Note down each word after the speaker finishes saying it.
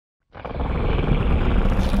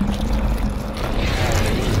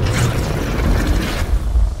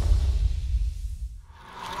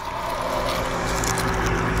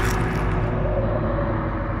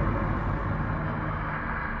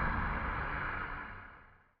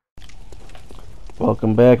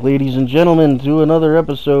Welcome back, ladies and gentlemen, to another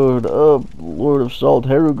episode of Lord of Salt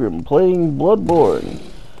Herugrim playing Bloodborne.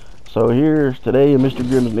 So here, today in Mr.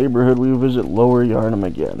 Grimm's neighborhood, we visit Lower Yharnam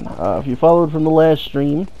again. If you followed from the last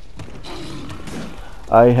stream,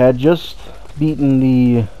 I had just beaten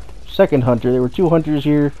the second hunter. There were two hunters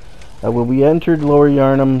here when we entered Lower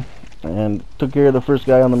Yharnam and took care of the first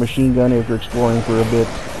guy on the machine gun after exploring for a bit.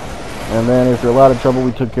 And then after a lot of trouble,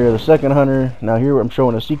 we took care of the second hunter. Now here I'm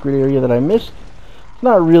showing a secret area that I missed.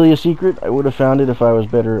 Not really a secret. I would have found it if I was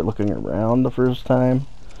better at looking around the first time.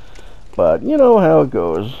 But you know how it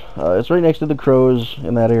goes. It's right next to the crows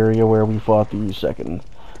in that area where we fought the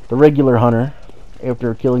regular hunter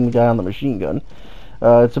after killing the guy on the machine gun.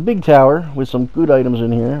 It's a big tower with some good items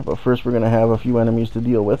in here, but first we're going to have a few enemies to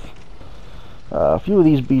deal with. A few of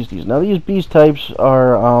these beasties. Now these beast types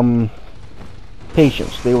are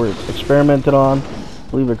patients. They were experimented on. I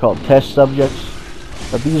believe they're called test subjects.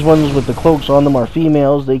 But these ones with the cloaks on them are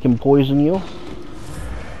females. They can poison you,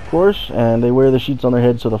 of course, and they wear the sheets on their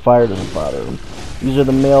head so the fire doesn't bother them. These are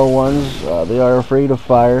the male ones. They are afraid of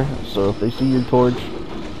fire, so if they see your torch,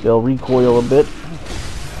 they'll recoil a bit.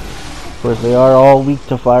 Of course, they are all weak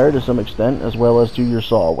to fire to some extent, as well as to your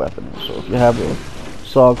saw weapon. So if you have the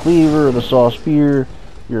saw cleaver or the saw spear,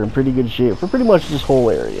 you're in pretty good shape for pretty much this whole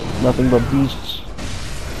area. Nothing but beasts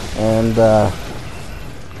and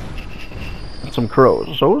some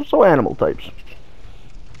crows, so animal types.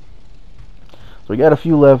 So we got a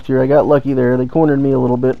few left here. I got lucky there. They cornered me a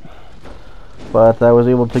little bit, but I was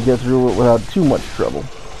able to get through it without too much trouble.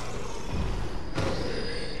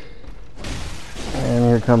 And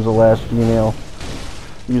here comes the last female.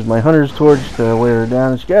 Use my hunter's torch to wear her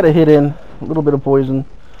down. She got a hit in, a little bit of poison,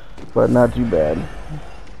 but not too bad.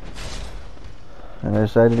 And I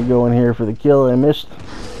decided to go in here for the kill. I missed.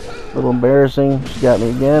 A little embarrassing. She got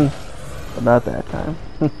me again. But not that time.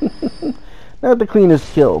 Not the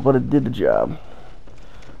cleanest kill, but it did the job.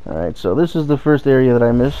 Alright, so this is the first area that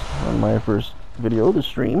I missed on my first video of the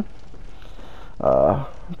stream.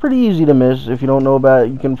 Pretty easy to miss. If you don't know about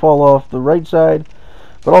it, you can fall off the right side.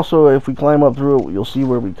 But also, if we climb up through it, you'll see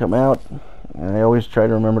where we come out. And I always try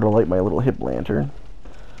to remember to light my little hip lantern.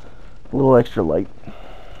 A little extra light.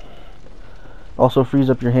 Also frees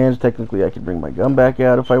up your hands. Technically, I could bring my gun back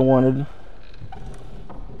out if I wanted.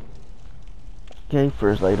 Okay,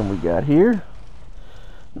 first item we got here.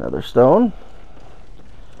 Another stone.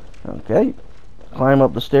 Okay. Climb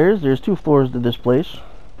up the stairs. There's 2 floors to this place.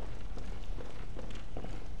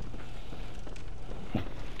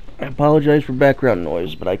 I apologize for background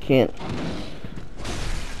noise, but I can't.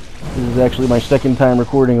 This is actually my second time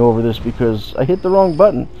recording over this because I hit the wrong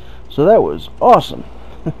button. So that was awesome.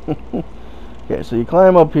 Okay, so you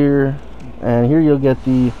climb up here, and here you'll get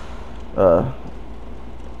the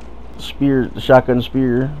spear, the shotgun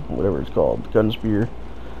spear, whatever it's called, gun spear.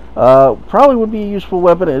 Probably would be a useful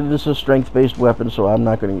weapon. It is a strength-based weapon, so I'm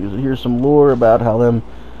not going to use it. Here's some lore about how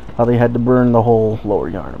they had to burn the whole Lower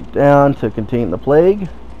Yharnam down to contain the plague.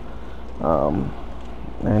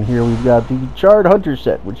 And here we've got the Charred Hunter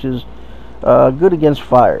set, which is good against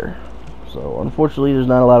fire. So unfortunately, there's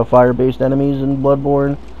not a lot of fire-based enemies in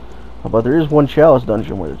Bloodborne, but there is one Chalice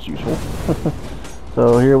dungeon where it's useful.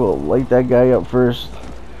 So here we'll light that guy up first.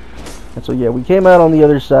 And so yeah, we came out on the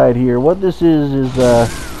other side here. What this is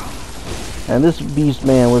and this beast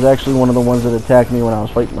man was actually one of the ones that attacked me when I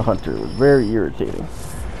was fighting the hunter. It was very irritating.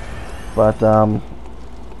 But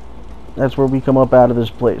that's where we come up out of this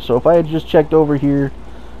place. So if I had just checked over here,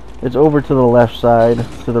 it's over to the left side.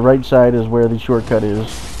 To the right side is where the shortcut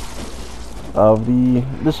is of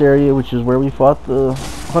this area, which is where we fought the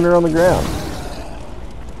hunter on the ground.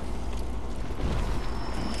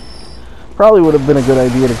 Probably would have been a good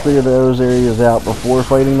idea to clear those areas out before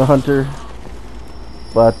fighting the hunter,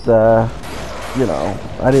 but you know,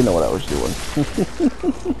 I didn't know what I was doing.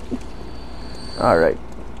 Alright,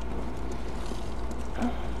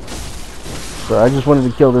 so I just wanted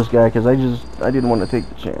to kill this guy because I didn't want to take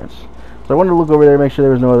the chance. So I wanted to look over there, make sure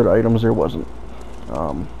there was no other items. There wasn't.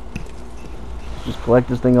 Just collect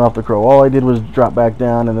this thing off the crow. All I did was drop back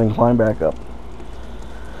down and then climb back up.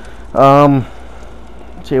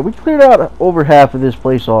 So yeah, we cleared out over half of this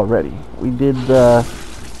place already. We did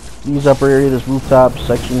these upper area, this rooftop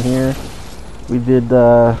section here. We did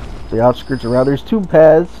the outskirts around. There's 2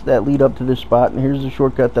 paths that lead up to this spot, and here's the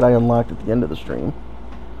shortcut that I unlocked at the end of the stream.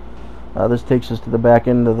 This takes us to the back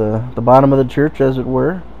end of the bottom of the church, as it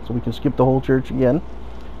were, so we can skip the whole church again.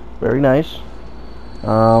 Very nice.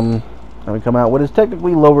 And we come out what is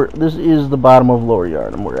technically lower. This is the bottom of Lower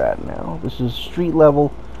Yharnam we're at now. This is street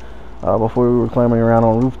level. Before we were climbing around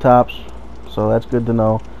on rooftops, so that's good to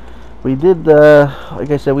know. We did, like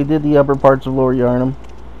I said, we did the upper parts of Lower Yharnam.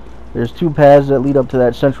 There's 2 paths that lead up to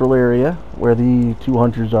that central area where the 2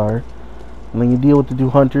 hunters are. And then you deal with the 2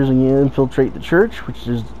 hunters and you infiltrate the church, which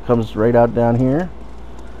comes right out down here.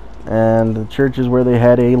 And the church is where they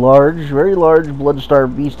had a very large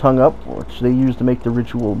blood-starved beast hung up, which they used to make the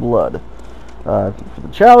ritual blood. The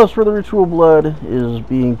chalice for the ritual blood is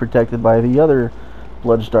being protected by the other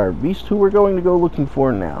blood-starved beast, who we're going to go looking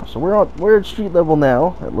for now. So we're at street level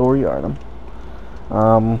now at Lower Yharnam.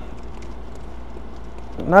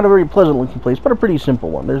 Not a very pleasant looking place, but a pretty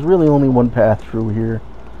simple one. There's really only one path through here.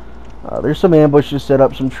 There's some ambushes set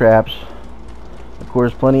up, some traps. Of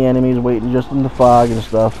course, plenty of enemies waiting just in the fog and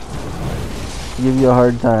stuff to give you a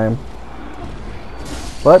hard time.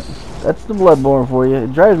 But that's the Bloodborne for you.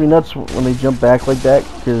 It drives me nuts when they jump back like that,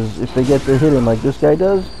 because if they get to hit him like this guy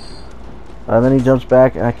does, then he jumps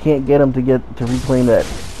back, and I can't get him to reclaim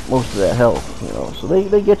most of that health. You know, so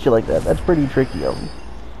they get you like that. That's pretty tricky of them.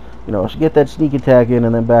 You know, so get that sneak attack in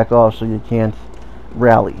and then back off so you can't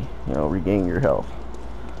rally. You know, regain your health.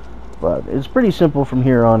 But it's pretty simple from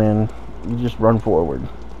here on in. You just run forward.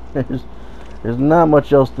 There's not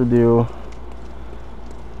much else to do.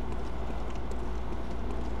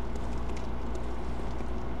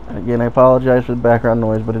 Again, I apologize for the background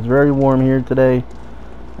noise, but it's very warm here today,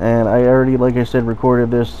 and I already, like I said,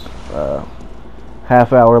 recorded this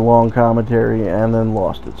half-hour long commentary and then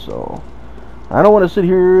lost it, so I don't want to sit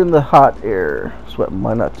here in the hot air sweating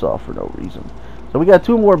my nuts off for no reason. So we got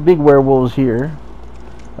 2 more big werewolves here,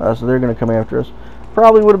 so they're going to come after us.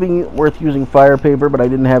 Probably would have been worth using fire paper, but I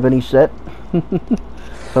didn't have any set. So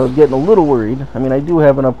I was getting a little worried. I mean, I do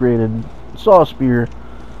have an upgraded saw spear,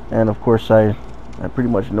 and of course I pretty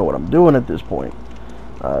much know what I'm doing at this point.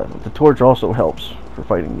 The torch also helps for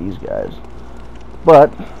fighting these guys. But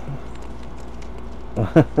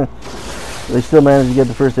they still managed to get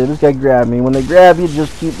the first hit. This guy grabbed me. When they grab you,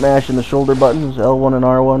 just keep mashing the shoulder buttons, L1 and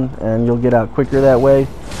R1, and you'll get out quicker that way.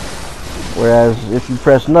 Whereas if you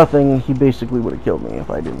press nothing, he basically would have killed me if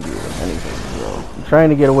I didn't do anything. So I'm trying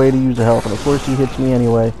to get away to use the health, and of course he hits me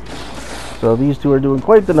anyway. So these 2 are doing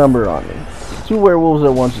quite the number on me. 2 werewolves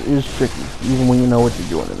at once is tricky, even when you know what you're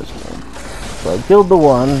doing in this game. So I killed the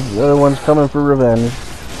one, the other one's coming for revenge,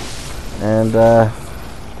 and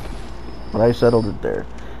but I settled it there.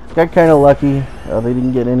 Got kind of lucky. They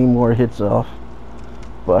didn't get any more hits off,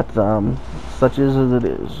 but such is as it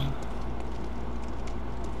is.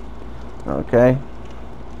 Okay,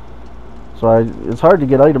 so it's hard to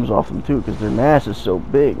get items off them too, because their mass is so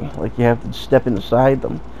big, like you have to step inside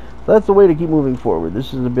them. So that's the way to keep moving forward.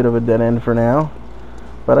 This is a bit of a dead end for now,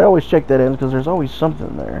 but I always check dead ends because there's always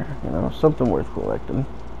something there, you know, something worth collecting.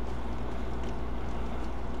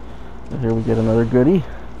 And here we get another goodie,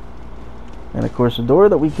 and of course a door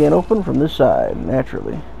that we can't open from this side,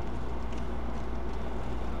 naturally.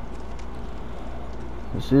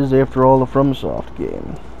 This is, after all, a FromSoft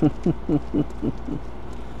game.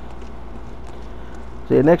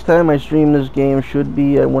 So yeah, next time I stream this game should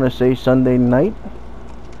be, I want to say, Sunday night.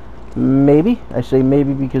 Maybe. I say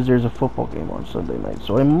maybe because there's a football game on Sunday night,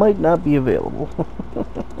 so I might not be available.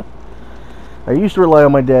 I used to rely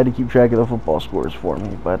on my dad to keep track of the football scores for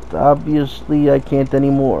me, but obviously I can't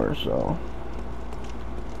anymore, so.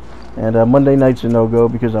 And Monday night's a no-go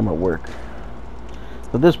because I'm at work.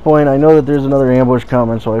 At this point, I know that there's another ambush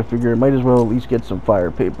coming, so I figure I might as well at least get some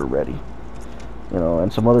fire paper ready. You know,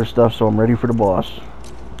 and some other stuff so I'm ready for the boss.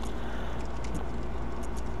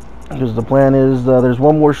 Because the plan is, there's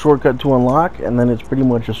one more shortcut to unlock, and then it's pretty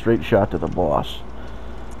much a straight shot to the boss.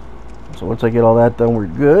 So once I get all that done, we're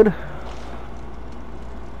good.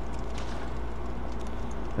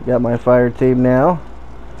 I got my fire tape now.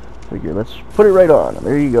 Figure, let's put it right on.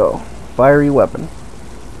 There you go. Fiery weapon.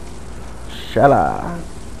 Shala.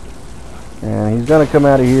 And he's gonna come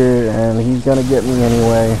out of here and he's gonna get me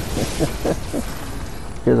anyway.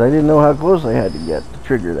 Because I didn't know how close I had to get to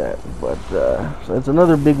trigger that. But so that's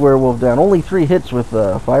another big werewolf down. Only 3 hits with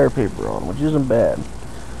fire paper on, which isn't bad.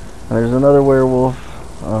 And there's another werewolf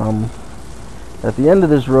at the end of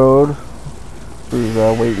this road who's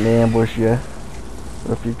waiting to ambush you.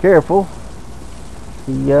 But if you're careful,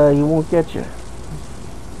 he won't get you.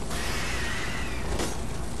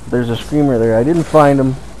 There's a screamer there. I didn't find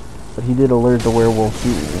him, but he did alert the werewolf to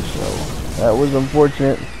me, so that was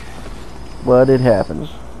unfortunate, but it happens.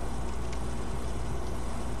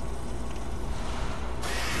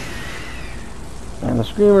 And the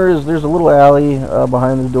screamer is, there's a little alley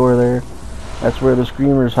behind the door there. That's where the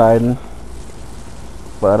screamer's hiding,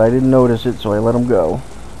 but I didn't notice it, so I let him go.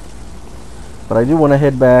 But I do want to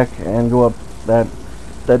head back and go up that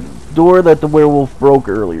door that the werewolf broke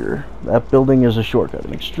earlier. that building is a shortcut,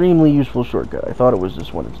 an extremely useful shortcut. I thought it was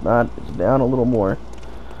this one. It's not. It's down a little more.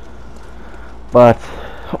 But,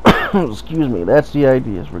 excuse me, that's the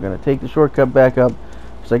idea. Is we're going to take the shortcut back up,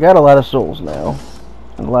 because I got a lot of souls now,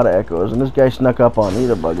 and a lot of echoes, and this guy snuck up on me,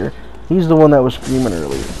 the bugger. He's the one that was screaming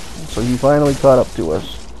earlier. So he finally caught up to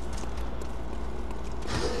us.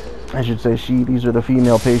 I should say she. These are the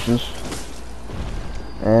female patients.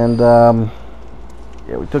 And,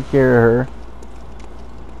 yeah, we took care of her.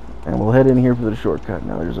 And we'll head in here for the shortcut.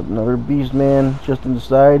 Now there's another beast man just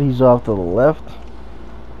inside. He's off to the left.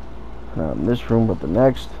 Not in this room, but the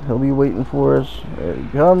next. He'll be waiting for us. There he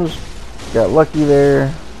comes. Got lucky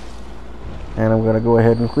there. And I'm going to go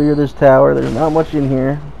ahead and clear this tower. There's not much in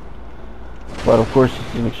here. But of course,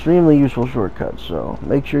 it's an extremely useful shortcut. So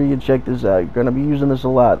make sure you check this out. You're going to be using this a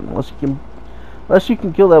lot. Unless you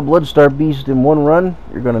can kill that Bloodstar beast in one run,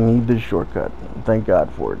 you're going to need this shortcut. And thank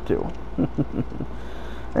God for it, too.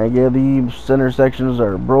 And yeah, the center sections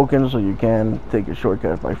are broken, so you can take a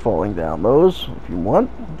shortcut by falling down those if you want.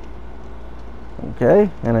 Okay,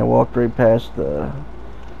 and I walked right past the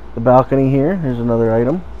balcony here. Here's another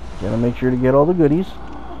item. Gotta make sure to get all the goodies.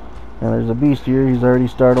 And there's a beast here. He's already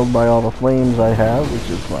startled by all the flames I have, which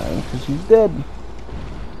is fine, because he's dead.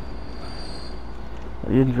 I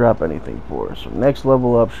didn't drop anything for us. So next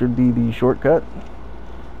level up should be the shortcut.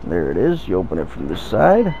 There it is. You open it from this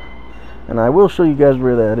side. And I will show you guys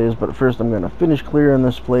where that is, but first I'm going to finish clearing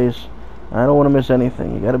this place. I don't want to miss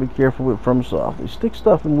anything. You got to be careful with FromSoft. They stick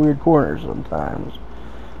stuff in weird corners sometimes.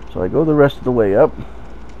 So I go the rest of the way up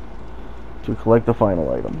to collect the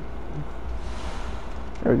final item.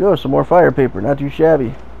 There we go, some more fire paper, not too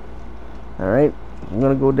shabby. Alright, I'm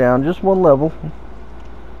going to go down just one level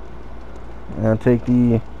and take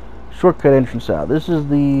the shortcut entrance out. This is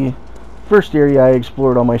the first area I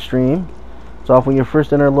explored on my stream. It's off when you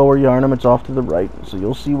first enter Lower Yharnam. It's off to the right, so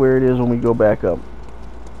you'll see where it is when we go back up.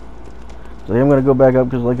 So I'm going to go back up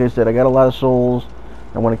because, like I said, I got a lot of souls.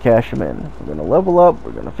 I want to cash them in. We're going to level up.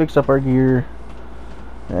 We're going to fix up our gear.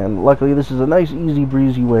 And luckily, this is a nice, easy,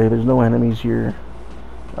 breezy way. There's no enemies here.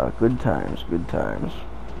 Good times, good times.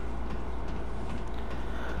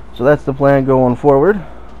 So that's the plan going forward.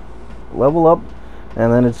 Level up.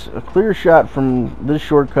 And then it's a clear shot from this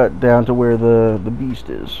shortcut down to where the beast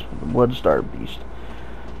is. The Bloodstar beast.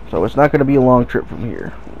 So it's not going to be a long trip from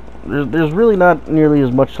here. There's really not nearly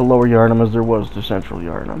as much to Lower Yharnam as there was to Central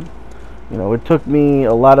Yharnam. You know, it took me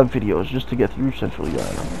a lot of videos just to get through Central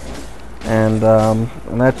Yharnam.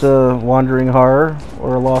 And that's a Wandering Horror,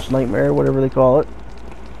 or a Lost Nightmare, whatever they call it.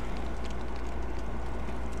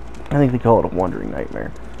 I think they call it a Wandering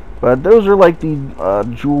Nightmare. But those are like the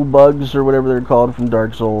jewel bugs, or whatever they're called, from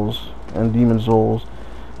Dark Souls and Demon Souls.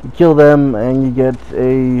 You kill them and you get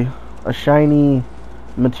a shiny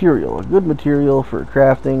material, a good material for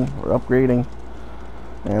crafting or upgrading.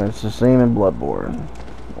 And it's the same in Bloodborne,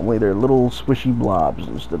 only they're little squishy blobs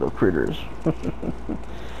instead of critters.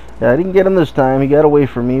 Yeah, I didn't get him this time. He got away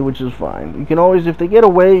from me, which is fine. You can always, if they get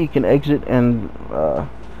away, you can exit and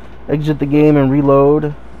exit the game and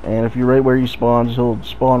reload. And if you're right where he spawns, he'll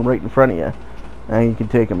spawn right in front of you, and you can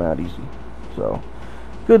take him out easy. So,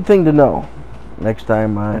 good thing to know next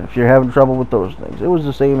time if you're having trouble with those things. It was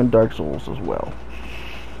the same in Dark Souls as well.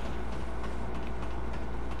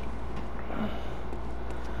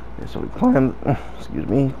 Okay, so we climb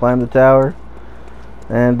the tower,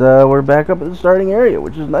 and we're back up at the starting area,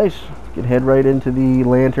 which is nice. You can head right into the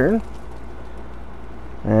lantern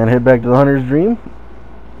and head back to the Hunter's Dream.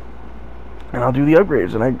 And I'll do the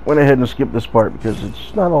upgrades. And I went ahead and skipped this part because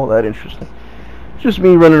it's not all that interesting. It's just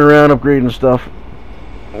me running around upgrading stuff.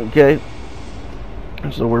 Okay.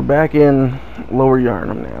 So we're back in Lower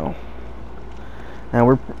Yharnam now. And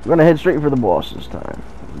we're going to head straight for the boss this time.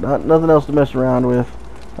 Nothing else to mess around with.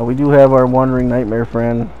 We do have our Wandering Nightmare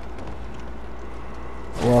friend.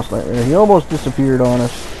 Lost Nightmare. He almost disappeared on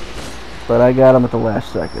us, but I got him at the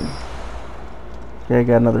last second. Okay, I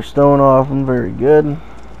got another stone off him. Very good.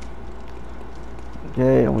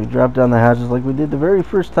 Okay, and we dropped down the houses like we did the very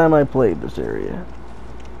first time I played this area.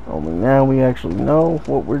 Only now we actually know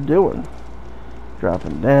what we're doing.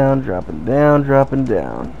 Dropping down, dropping down, dropping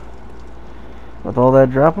down. With all that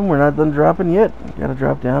dropping, we're not done dropping yet. Gotta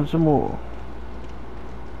drop down some more.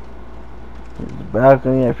 Here's the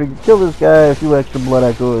balcony. I figured kill this guy, a few extra blood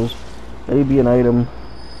echoes, maybe an item.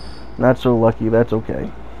 Not so lucky, that's okay.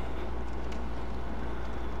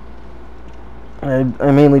 I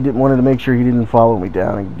mainly wanted to make sure he didn't follow me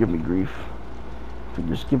down and give me grief. If we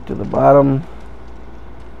just skip to the bottom.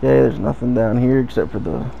 Okay, there's nothing down here except for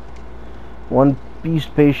the one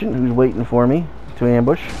beast patient who's waiting for me to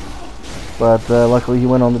ambush. But luckily he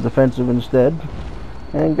went on the defensive instead.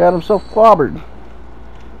 and got himself clobbered.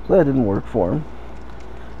 So that didn't work for him.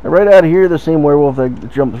 And right out of here, the same werewolf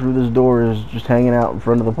that jumped through this door is just hanging out in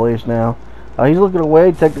front of the place now. He's looking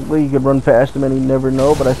away. Technically, you could run past him and he'd never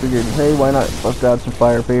know, but I figured, hey, why not bust out some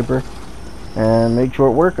fire paper and make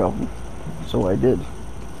short work of him. So I did.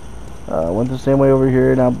 Went the same way over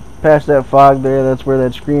here. Now, past that fog there, that's where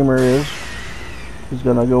that screamer is. He's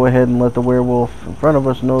going to go ahead and let the werewolf in front of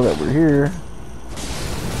us know that we're here.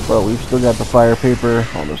 But we've still got the fire paper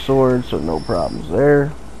on the sword, so no problems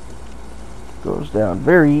there. Goes down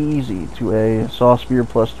very easy to a saw spear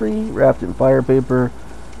 +3, wrapped in fire paper,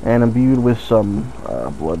 and imbued with some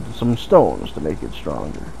some stones to make it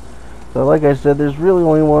stronger. So like I said, there's really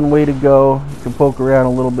only one way to go. You can poke around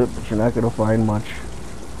a little bit, but you're not going to find much.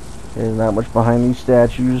 There's not much behind these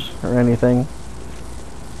statues or anything.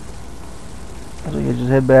 So you just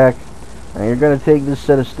head back, and you're going to take this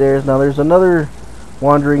set of stairs. Now there's another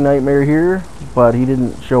wandering nightmare here, but he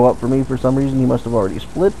didn't show up for me for some reason. He must have already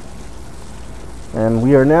split. And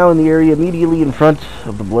we are now in the area immediately in front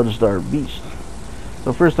of the Bloodstar Beast.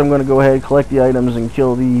 So first I'm going to go ahead, collect the items, and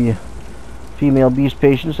kill the female beast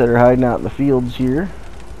patients that are hiding out in the fields here.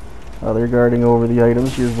 They're guarding over the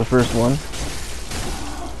items. Here's the first one.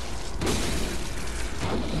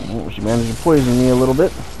 She managed to poison me a little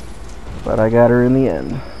bit, but I got her in the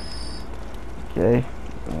end. Okay,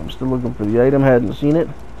 I'm still looking for the item, hadn't seen it,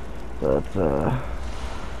 but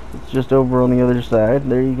it's just over on the other side.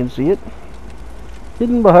 There you can see it,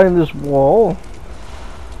 hidden behind this wall.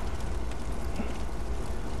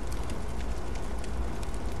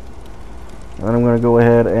 And I'm going to go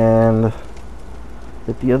ahead and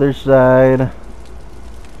hit the other side.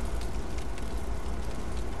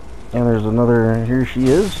 And there's another, here she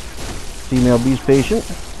is, female beast patient.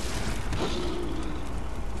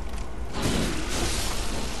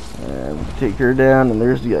 And take her down, and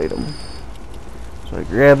there's the item. So I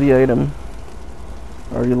grab the item.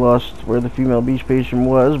 Already lost where the female beast patient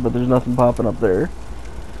was, but there's nothing popping up there.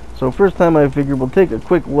 So first time I figured we'll take a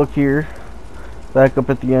quick look here. Back up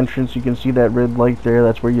at the entrance, you can see that red light there.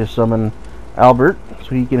 That's where you summon Albert,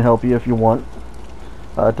 so he can help you if you want.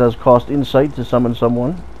 It does cost insight to summon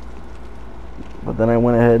someone. But then I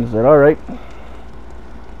went ahead and said, alright,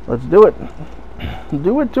 let's do it.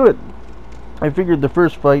 Do it to it. I figured the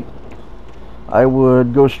first fight, I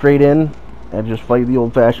would go straight in and just fight the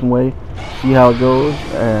old-fashioned way, see how it goes,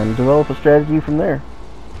 and develop a strategy from there.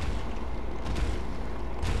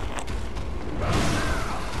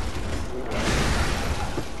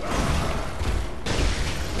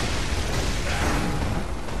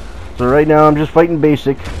 So right now I'm just fighting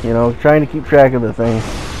basic, you know, trying to keep track of the thing.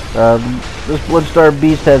 This Bloodstar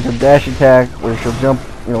Beast has a dash attack where she'll jump,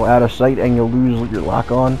 you know, out of sight and you'll lose your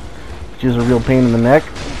lock on, which is a real pain in the neck.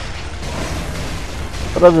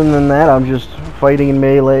 But other than that, I'm just fighting in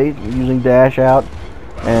melee, using dash out,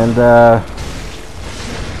 and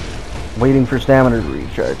waiting for stamina to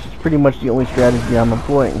recharge. It's pretty much the only strategy I'm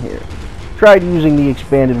employing here. Tried using the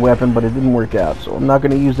expanded weapon, but it didn't work out, so I'm not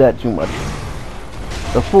going to use that too much.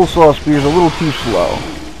 The full saw spear is a little too slow,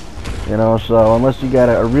 you know, so unless you got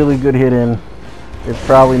a really good hit in, it's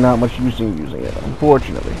probably not much use in using it,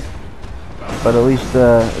 unfortunately. But at least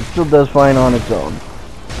it still does fine on its own.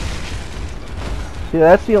 See,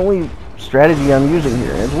 that's the only strategy I'm using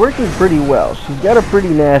here. It's working pretty well. She's got a pretty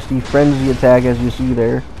nasty frenzy attack, as you see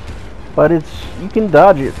there, but you can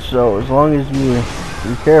dodge it, so as long as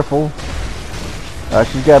you're careful.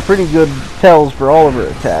 She's got pretty good tells for all of her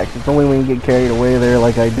attacks. It's only when you get carried away there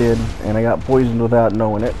like I did, and I got poisoned without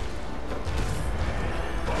knowing it.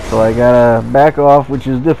 So I gotta back off, which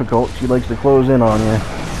is difficult. She likes to close in on you.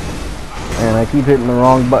 And I keep hitting the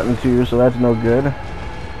wrong button too, so that's no good.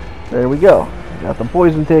 There we go. Got the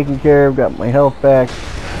poison taken care of, got my health back.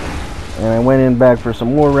 And I went in back for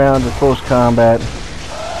some more rounds of close combat.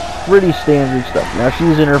 Pretty standard stuff. Now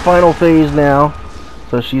she's in her final phase now.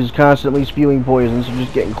 So she's constantly spewing poison, so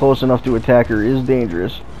just getting close enough to attack her is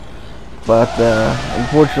dangerous. But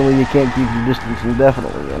unfortunately, you can't keep your distance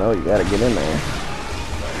indefinitely, you know, you gotta get in there.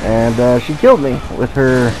 And she killed me with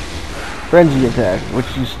her frenzy attack, which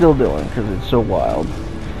she's still doing because it's so wild.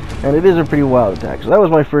 And it is a pretty wild attack. So that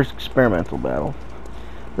was my first experimental battle.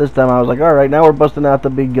 This time I was like, alright, now we're busting out the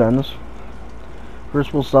big guns.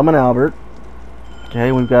 First we'll summon Albert.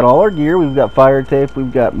 Okay, we've got all our gear. We've got fire tape,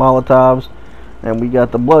 we've got Molotovs, and we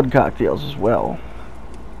got the blood cocktails as well.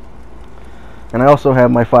 And I also have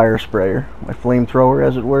my fire sprayer, my flamethrower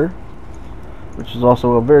as it were, which is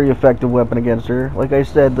also a very effective weapon against her. Like I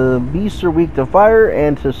said, the beasts are weak to fire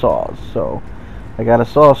and to saws. So I got a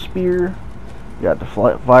saw spear, got the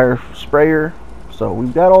fire sprayer, so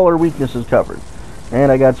we've got all our weaknesses covered.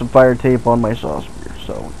 And I got some fire tape on my saw spear.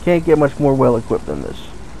 so can't get much more well equipped than this.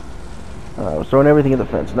 I was throwing everything at the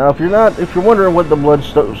fence. Now, if you're wondering what the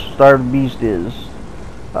blood-starved beast is,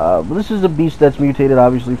 this is a beast that's mutated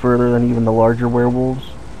obviously further than even the larger werewolves.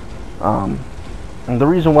 And the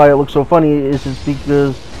reason why it looks so funny is it's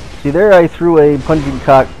because, see there, I threw a pungent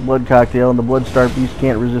blood cocktail, and the blood-starved beast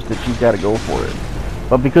can't resist it. She's got to go for it.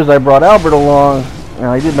 But because I brought Albert along, and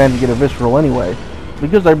I did manage to get a visceral anyway,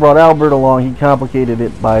 because I brought Albert along, he complicated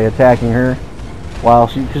it by attacking her,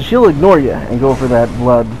 because she'll ignore you and go for that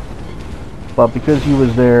blood. But because he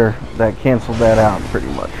was there, that canceled that out pretty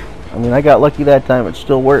much. I mean, I got lucky that time; it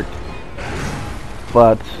still worked.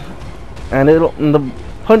 And the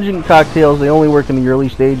pungent cocktails, they only work in the early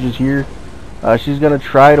stages here. She's gonna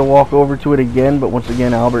try to walk over to it again, but once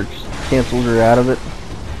again, Albert cancels her out of it.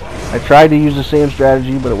 I tried to use the same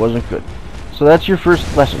strategy, but it wasn't good. So that's your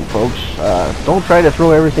first lesson, folks. Don't try to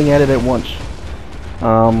throw everything at it at once.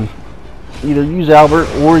 Either use Albert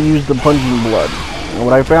or use the pungent blood. And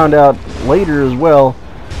what I found out later as well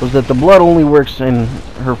was that the blood only works in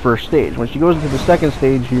her first stage. When she goes into the second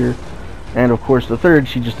stage here, and of course the third,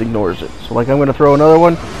 she just ignores it. So like I'm going to throw another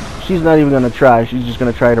one, she's not even going to try. She's just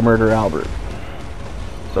going to try to murder Albert.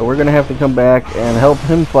 So we're going to have to come back and help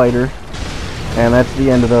him fight her. And that's the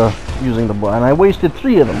end of using the blood. And I wasted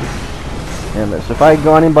 3 of them in this. If I had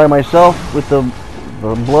gone in by myself with the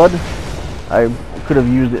blood, I could have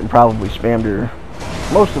used it and probably spammed her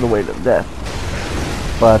most of the way to death.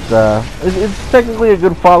 But it's technically a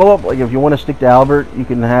good follow-up. Like if you want to stick to Albert, you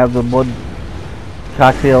can have the blood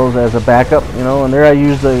cocktails as a backup, you know. And there I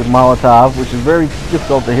used the Molotov, which is very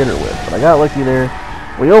difficult to hit her with. But I got lucky there.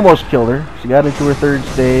 We almost killed her. She got into her 3rd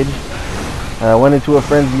stage, went into a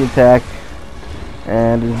frenzy attack,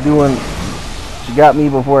 and she got me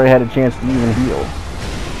before I had a chance to even heal.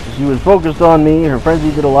 She was focused on me. Her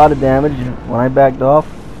frenzy did a lot of damage. When I backed off,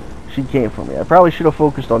 she came for me. I probably should have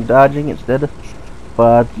focused on dodging instead,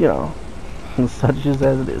 but you know, such is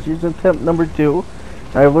as it is. Here's attempt number 2.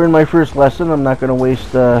 I've learned my first lesson. I'm not going to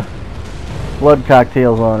waste blood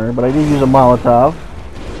cocktails on her, but I did use a Molotov.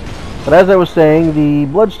 But as I was saying,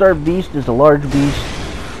 the blood-starved beast is a large beast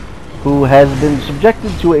who has been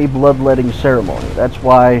subjected to a bloodletting ceremony. That's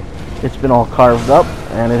why it's been all carved up,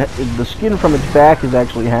 and the skin from its back is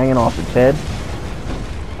actually hanging off its head.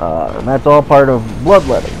 And that's all part of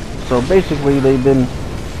bloodletting. So basically, the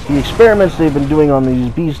experiments they've been doing on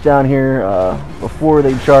these beasts down here before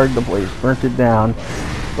they charred the place, burnt it down,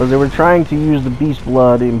 was they were trying to use the beast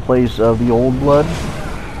blood in place of the old blood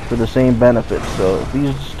for the same benefits. So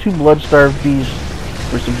these 2 blood-starved beasts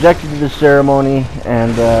were subjected to this ceremony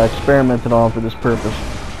and experimented on for this purpose,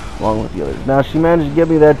 along with the others. Now, she managed to get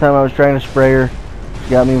me that time. I was trying to spray her. She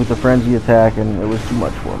got me with the frenzy attack, and it was too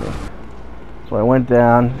much for me. So I went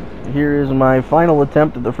down. Here is my final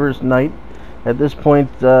attempt at the first night. At this point,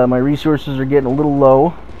 my resources are getting a little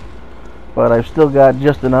low, but I've still got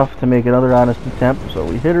just enough to make another honest attempt. So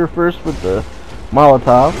we hit her first with the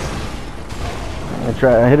Molotov.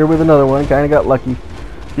 I hit her with another one, kind of got lucky.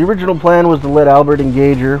 The original plan was to let Albert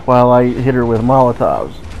engage her while I hit her with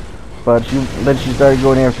Molotovs. But then she started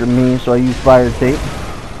going after me, so I used fire tape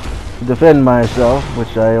to defend myself,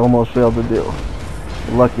 which I almost failed to do.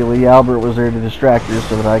 Luckily, Albert was there to distract her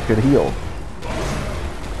so that I could heal.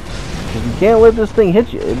 Because you can't let this thing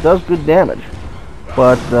hit you. It does good damage.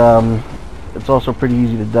 But it's also pretty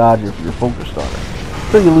easy to dodge if you're focused on it.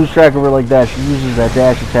 Until you lose track of her like that, she uses that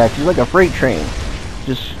dash attack. She's like a freight train.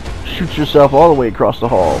 Just shoots yourself all the way across the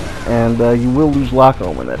hall. And you will lose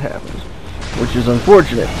lock-on when that happens. Which is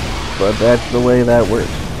unfortunate, but that's the way that works.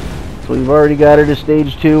 So we've already got her to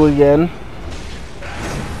stage 2 again.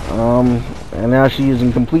 And now she is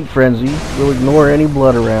in complete frenzy. We'll ignore any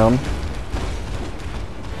blood around.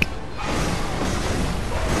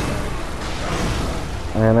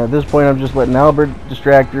 And at this point I'm just letting Albert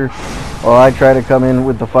distract her while I try to come in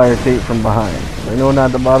with the fire tape from behind. I know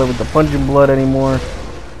not to bother with the pungent blood anymore.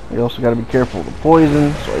 You also got to be careful of the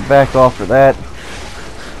poison, so I back off for that.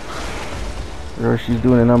 Or she's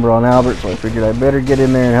doing a number on Albert, so I figured I better get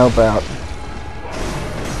in there and help out.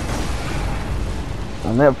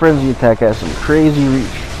 And that frenzy attack has some crazy reach.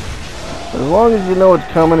 But as long as you know it's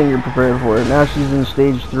coming and you're prepared for it. Now she's in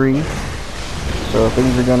stage 3, so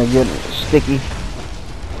things are going to get sticky.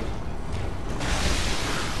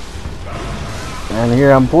 And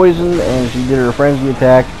here I'm poisoned, and she did her frenzy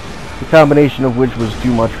attack, the combination of which was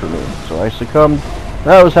too much for me. So I succumbed.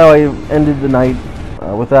 That was how I ended the night.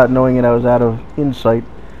 Without knowing it, I was out of insight.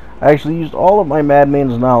 I actually used all of my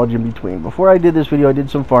Madman's knowledge in between. Before I did this video, I did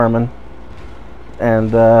some farming,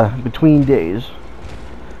 and between days.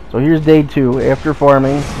 So here's day 2, after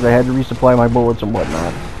farming, because I had to resupply my bullets and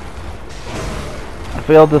whatnot. I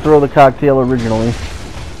failed to throw the cocktail originally.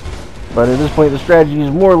 But at this point, the strategy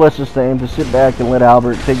is more or less the same, to sit back and let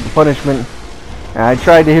Albert take the punishment. And I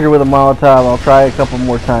tried to hit her with a Molotov. I'll try a couple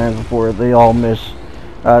more times before they all miss.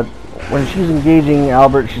 When she's engaging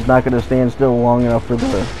Albert, she's not going to stand still long enough for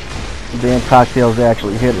the damn cocktails to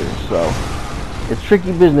actually hit her. So it's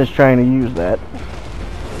tricky business trying to use that.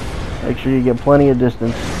 Make sure you get plenty of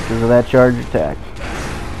distance because of that charge attack.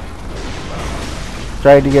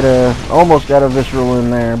 Tried to get almost got a visceral in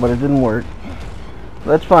there, but it didn't work.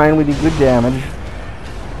 That's fine, we did good damage.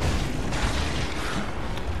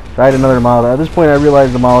 Tried another Molotov. At this point I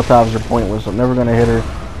realized the Molotovs are pointless. I'm never going to hit her.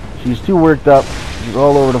 She's too worked up. She's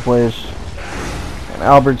all over the place. And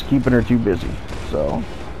Albert's keeping her too busy. So,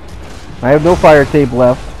 I have no fire tape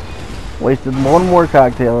left. Wasted one more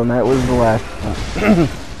cocktail and that was the last,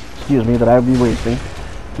 excuse me, that I would be wasting.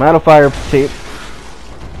 I'm out of fire tape.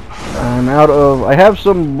 I'm out of, I have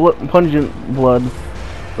some pungent blood,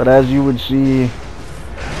 but as you would see,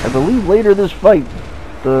 I believe later this fight,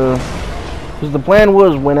 because the plan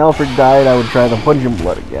was when Alfred died, I would try the pungent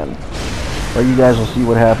blood again. But you guys will see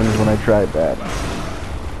what happens when I tried that.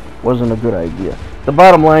 Wasn't a good idea. The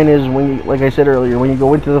bottom line is, when you, like I said earlier, when you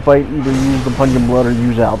go into the fight, either use the pungent blood or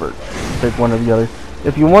use Albert. Pick one or the other.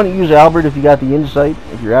 If you want to use Albert, if you got the insight,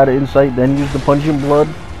 if you're out of insight, then use the pungent blood.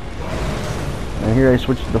 And here I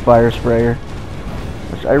switched to the fire sprayer,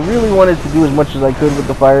 which I really wanted to do as much as I could with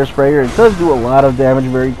the fire sprayer. It does do a lot of damage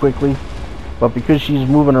very quickly, but because she's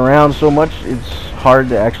moving around so much, it's hard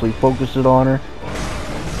to actually focus it on her.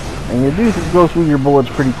 And you do go through your bullets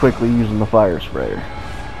pretty quickly using the fire sprayer.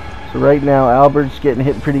 So right now, Albert's getting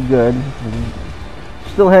hit pretty good.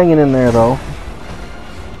 Still hanging in there though.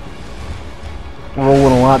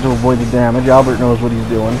 Rolling a lot to avoid the damage. Albert knows what he's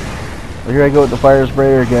doing. But here I go with the fire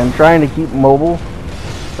sprayer again, trying to keep mobile.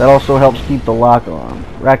 That also helps keep the lock on.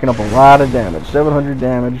 Racking up a lot of damage, 700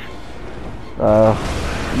 damage,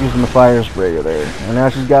 using the fire sprayer there. And now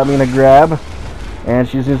she's got me in a grab, and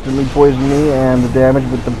she's instantly poisoned me, and the damage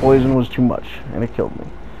with the poison was too much, and it killed me.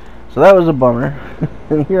 So that was a bummer.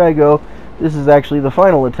 And here I go. This is actually the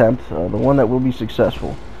final attempt, the one that will be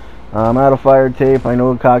successful. I'm out of fire tape. I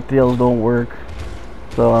know cocktails don't work,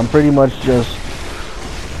 so I'm pretty much just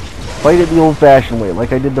fight it the old-fashioned way,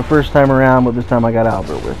 like I did the first time around, but this time I got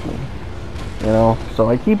Albert with me. You know, so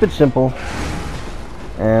I keep it simple,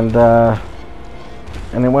 and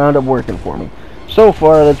it wound up working for me. So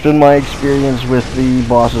far, that's been my experience with the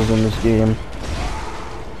bosses in this game.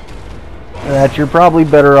 That you're probably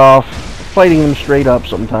better off fighting them straight up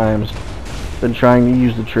sometimes than trying to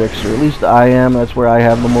use the tricks, or at least I am. That's where I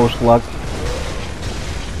have the most luck.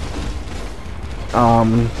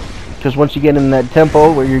 Because once you get in that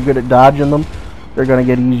tempo where you're good at dodging them, they're going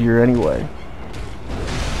to get easier anyway.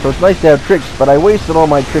 So it's nice to have tricks, but I wasted all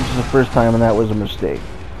my tricks the first time, and that was a mistake.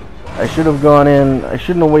 I should have gone in, I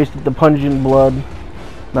shouldn't have wasted the pungent blood.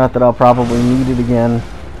 Not that I'll probably need it again.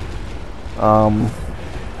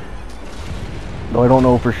 Though I don't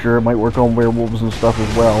know for sure, it might work on werewolves and stuff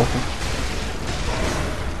as well.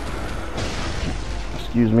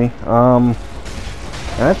 Excuse me.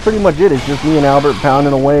 And that's pretty much it. It's just me and Albert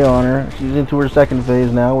pounding away on her. She's into her second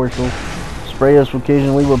phase now, where she'll spray us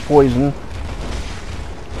occasionally with poison.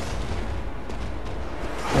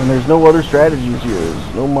 And there's no other strategies here.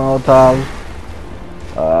 There's no Molotovs.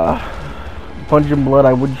 Pungent blood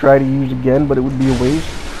I would try to use again, but it would be a waste.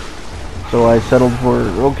 So I settled for,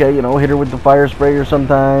 okay, you know, hit her with the fire sprayer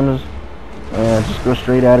sometimes, and just go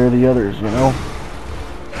straight at her the others, you know.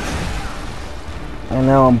 And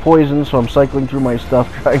now I'm poisoned, so I'm cycling through my stuff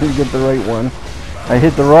trying to get the right one. I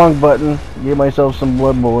hit the wrong button, gave myself some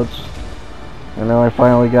blood bullets, and now I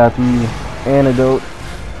finally got the antidote.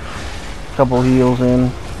 Couple heals in,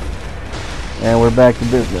 and we're back to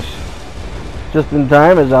business. Just in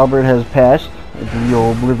time, as Albert has passed into the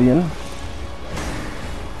old oblivion.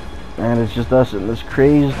 And it's just us in this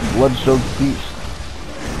crazed, blood-soaked beast.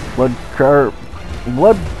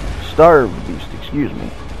 Blood-starved beast, excuse me.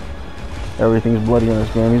 Everything's bloody in this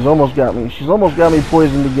game. He's almost got me. She's almost got me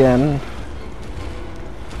poisoned again.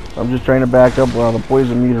 I'm just trying to back up while the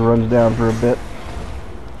poison meter runs down for a bit.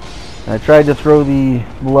 I tried to throw the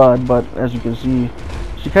blood, but as you can see,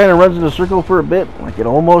 she kind of runs in a circle for a bit. Like, it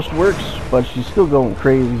almost works, but she's still going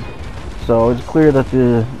crazy. So it's clear that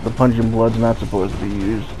the pungent blood's not supposed to be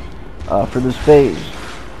used for this phase.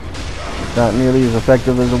 It's not nearly as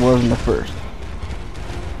effective as it was in the first.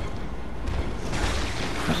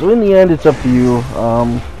 So in the end, it's up to you.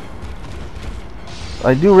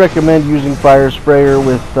 I do recommend using fire sprayer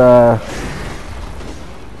with,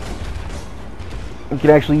 you can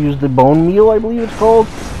actually use the bone meal, I believe it's called,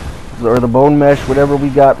 or the bone mesh, whatever we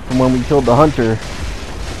got from when we killed the hunter.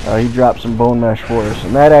 he dropped some bone mesh for us,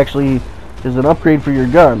 and that actually is an upgrade for your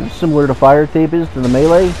gun, similar to fire tape is to the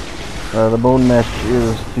melee. The bone mesh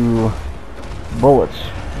is to bullets,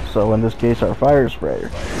 so in this case our fire sprayer.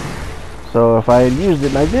 So if I had used it,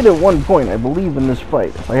 and I did at one point, I believe, in this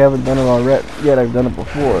fight. If I haven't done it already yet, I've done it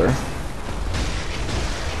before.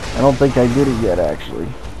 I don't think I did it yet, actually.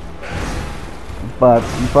 But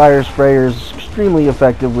the fire sprayer is extremely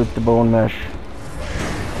effective with the bone mesh,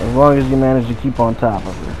 as long as you manage to keep on top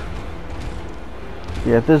of her.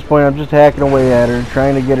 Yeah, at this point I'm just hacking away at her,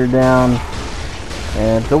 trying to get her down,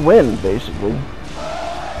 and to win, basically.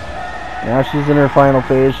 Now she's in her final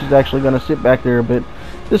phase. She's actually going to sit back there a bit.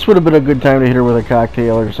 This would have been a good time to hit her with a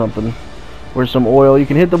cocktail or something, or some oil. You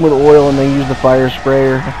can hit them with oil and then use the fire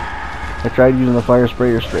sprayer. I tried using the fire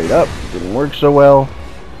sprayer straight up. It didn't work so well.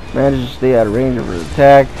 Managed to stay out of range of her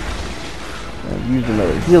attack. I used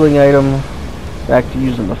another healing item. Back to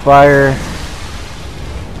using the fire.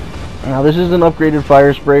 Now this is an upgraded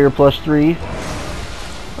fire sprayer +3.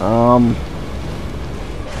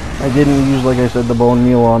 I didn't use, like I said, the bone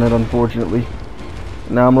meal on it, unfortunately.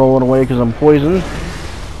 Now I'm rolling away because I'm poisoned.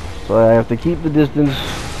 So I have to keep the distance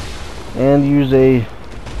and use a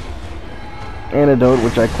antidote,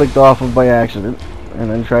 which I clicked off of by accident, and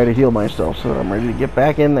then try to heal myself so that I'm ready to get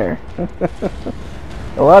back in there.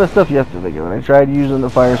 A lot of stuff you have to think of. And I tried using the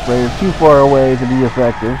fire sprayer too far away to be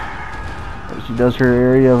effective. She does her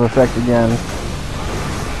area of effect again,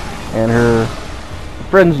 and her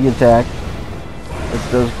frenzy attack,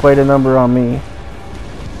 which does quite a number on me.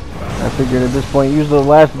 I figured at this point use the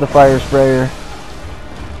last of the fire sprayer,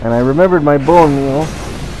 and I remembered my bone meal.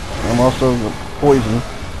 I'm also poisoned,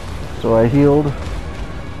 so I healed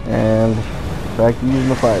and back to using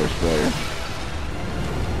the fire sprayer.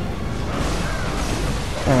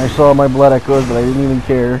 And I saw my blood echoes, but I didn't even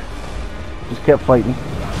care. Just kept fighting.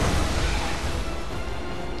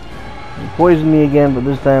 He poisoned me again, but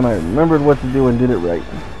this time I remembered what to do and did it right.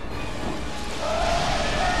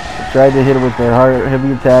 I tried to hit her with the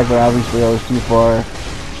heavy attack, but obviously I was too far.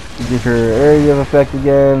 To get her area of effect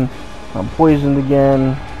again. I'm poisoned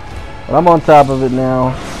again. But I'm on top of it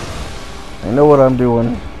now. I know what I'm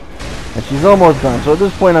doing. And she's almost done. So at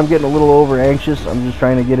this point I'm getting a little over anxious. I'm just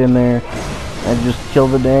trying to get in there and just kill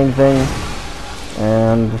the dang thing.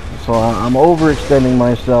 And so I'm overextending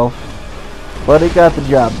myself. But it got the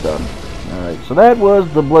job done. Alright, so that was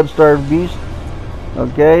the Blood-Starved Beast.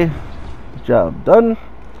 Okay. Job done.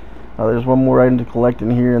 There's one more item to collect in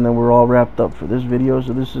here, and then we're all wrapped up for this video.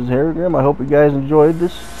 So this is Harrogrim. I hope you guys enjoyed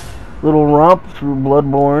this little romp through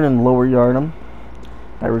Bloodborne and Lower Yharnam.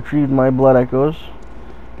 I retrieved my blood echoes,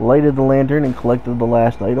 lighted the lantern, and collected the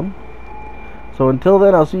last item. So until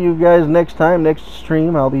then, I'll see you guys next time. Next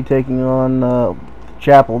stream, I'll be taking on the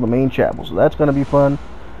chapel, the main chapel. So that's going to be fun.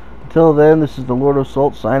 Until then, this is the Lord of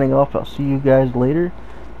Salt signing off. I'll see you guys later.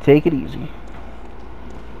 Take it easy.